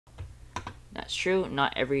That's true,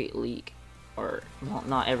 not every leak, or, well,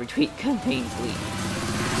 not every tweet contains leak.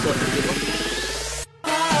 So if you look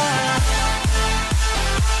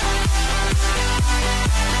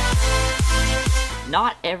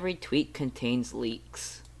not every tweet contains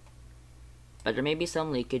leaks, but there may be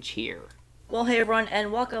some leakage here. Well, hey everyone,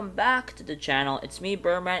 and welcome back to the channel. It's me,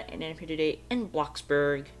 Birdman, and I'm here today in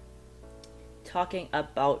Bloxburg, talking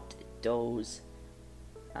about those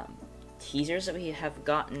teasers that we have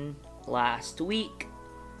gotten last week.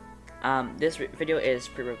 This video is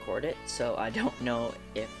pre-recorded, so I don't know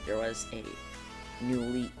if there was a new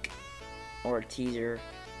leak or a teaser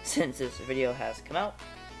since this video has come out,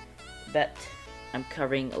 but I'm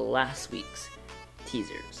covering last week's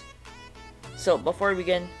teasers. So before we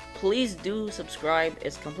begin, please do subscribe.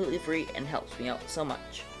 It's completely free and helps me out so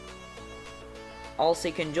much. Also,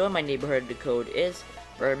 you can join my neighborhood. The code is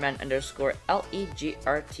Birdman_LEGRT.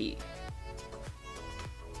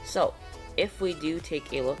 So if we do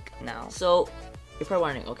take a look now, so you're probably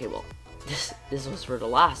wondering, okay, well, this was for the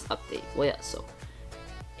last update. Well, yeah, so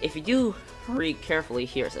if you do read carefully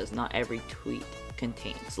here, it says not every tweet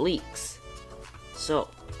contains leaks. So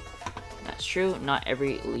that's true, not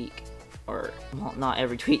every leak, or, well, not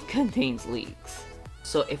every tweet contains leaks.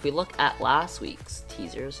 So if we look at last week's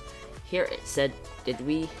teasers, here it said, did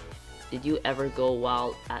you ever go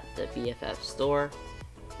wild at the BFF store?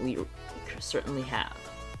 We certainly have.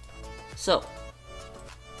 So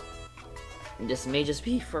this may just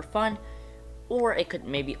be for fun, or it could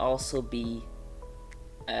maybe also be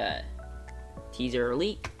a teaser or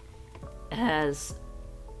leak.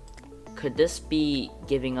 Could this be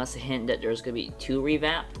giving us a hint that there's gonna be 2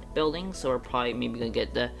 revamped buildings? So we're probably maybe gonna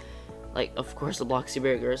get the, like, of course, the Bloxy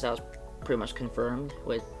Burgers. That was pretty much confirmed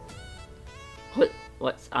with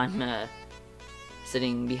what I'm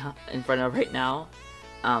sitting in front of right now.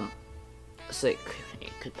 So it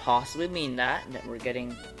could possibly mean that we're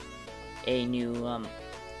getting a new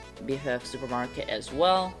BFF supermarket as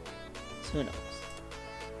well. So who knows?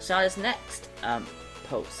 So now this next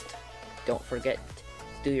post, don't forget to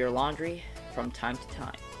do your laundry from time to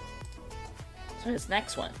time. So this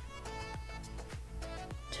next one,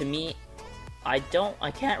 to me, I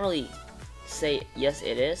can't really say yes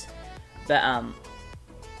it is, but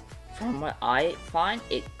from what I find,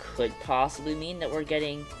 it could possibly mean that we're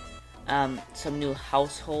getting some new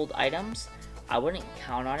household items. I wouldn't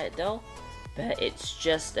count on it though, but it's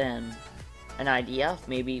just an idea.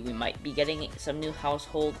 Maybe we might be getting some new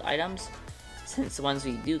household items, since the ones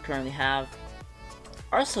we do currently have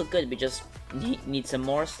are so good. We just need some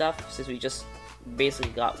more stuff, since we just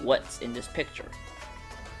basically got what's in this picture.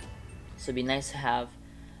 So it'd be nice to have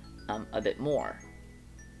a bit more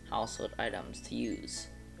household items to use.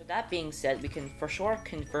 With that being said, we can for sure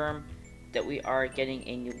confirm that we are getting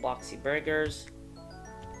a new Bloxy Burgers,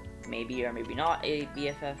 maybe or maybe not a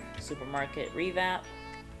BFF supermarket revamp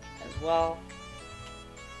as well.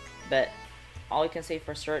 But all we can say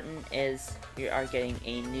for certain is we are getting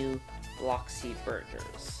a new Bloxy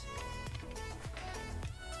Burgers.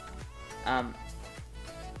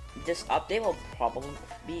 This update will probably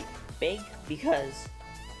be big because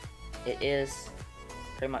it is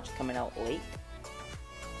pretty much coming out late.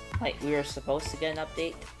 Like, we were supposed to get an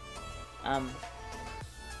update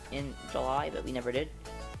in July, but we never did.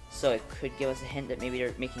 So it could give us a hint that maybe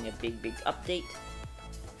they're making a big update.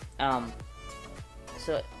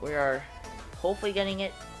 So we are hopefully getting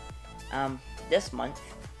it this month.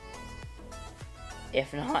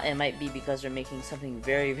 If not, it might be because they're making something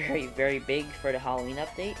very big for the Halloween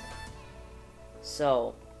update.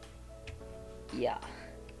 So yeah.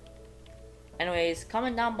 Anyways,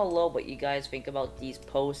 comment down below what you guys think about these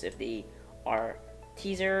posts, if they are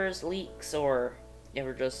teasers, leaks, or if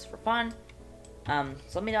they're just for fun. So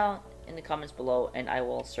let me know in the comments below, and I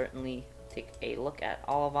will certainly take a look at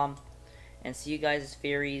all of them and see you guys'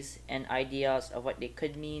 theories and ideas of what they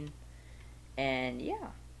could mean. And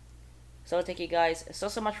yeah. So thank you guys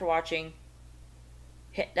so much for watching.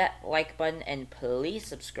 Hit that like button and please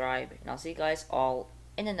subscribe. And I'll see you guys all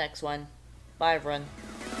in the next one. Bye everyone.